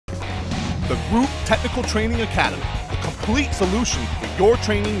the Group Technical Training Academy, the complete solution for your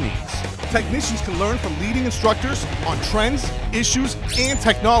training needs. Technicians can learn from leading instructors on trends, issues, and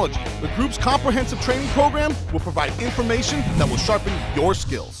technology. The group's comprehensive training program will provide information that will sharpen your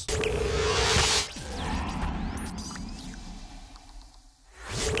skills.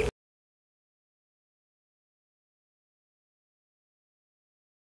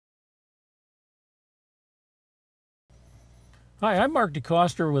 Hi, I'm Mark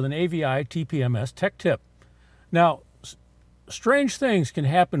DeKoster with an AVI TPMS Tech Tip. Now, strange things can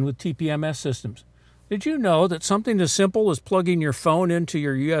happen with TPMS systems. Did you know that something as simple as plugging your phone into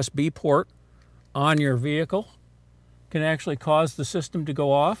your USB port on your vehicle can actually cause the system to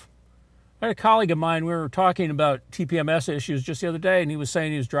go off? I had a colleague of mine, we were talking about TPMS issues just the other day, and he was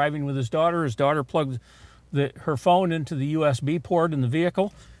saying he was driving with his daughter. His daughter plugged her phone into the USB port in the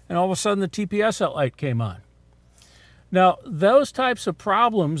vehicle, and all of a sudden the TPS light came on. Now, those types of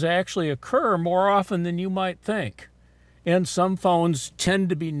problems actually occur more often than you might think. And some phones tend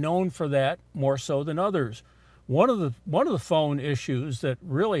to be known for that more so than others. One of the phone issues that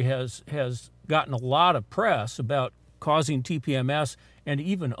really has gotten a lot of press about causing TPMS and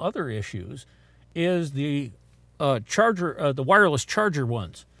even other issues is the the wireless charger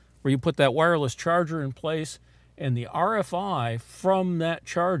ones, where you put that wireless charger in place and the RFI from that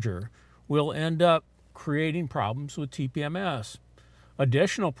charger will end up creating problems with TPMS.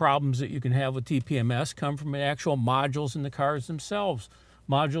 Additional problems that you can have with TPMS come from actual modules in the cars themselves.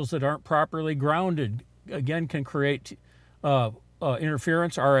 Modules that aren't properly grounded, again, can create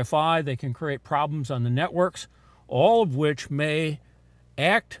interference, RFI. They can create problems on the networks, all of which may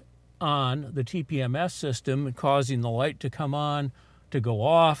act on the TPMS system, causing the light to come on, to go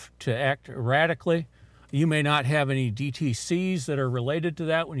off, to act erratically. You may not have any DTCs that are related to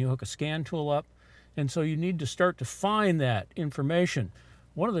that when you hook a scan tool up. And so you need to start to find that information.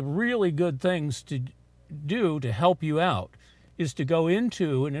 One of the really good things to do to help you out is to go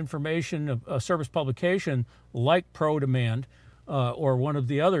into an information, a service publication like ProDemand or one of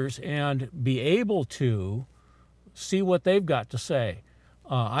the others, and be able to see what they've got to say.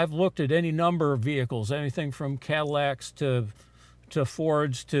 I've looked at any number of vehicles, anything from Cadillacs to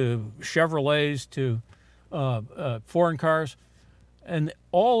Fords to Chevrolets to foreign cars. And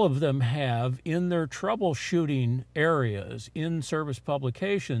all of them have in their troubleshooting areas in service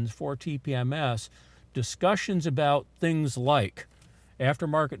publications for TPMS discussions about things like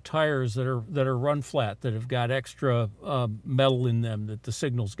aftermarket tires that are run flat, that have got extra metal in them, that the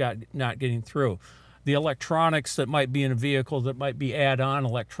signal's not getting through. The electronics that might be in a vehicle that might be add-on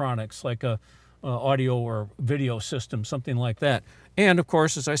electronics, like a audio or video system, something like that. And of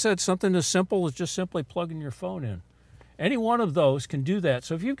course, as I said, something as simple as just simply plugging your phone in. Any one of those can do that.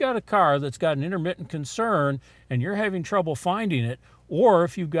 So if you've got a car that's got an intermittent concern and you're having trouble finding it, or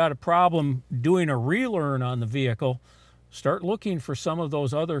if you've got a problem doing a relearn on the vehicle, start looking for some of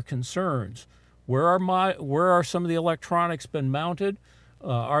those other concerns. Where are some of the electronics been mounted?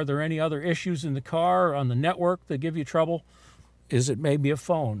 Are there any other issues in the car, on the network, that give you trouble? Is it maybe a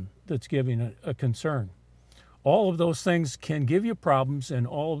phone that's giving a concern? All of those things can give you problems, and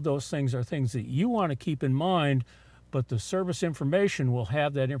all of those things are things that you want to keep in mind, but the service information will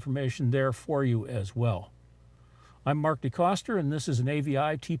have that information there for you as well. I'm Mark DeKoster, and this is an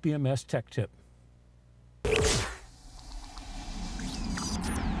AVI TPMS Tech Tip.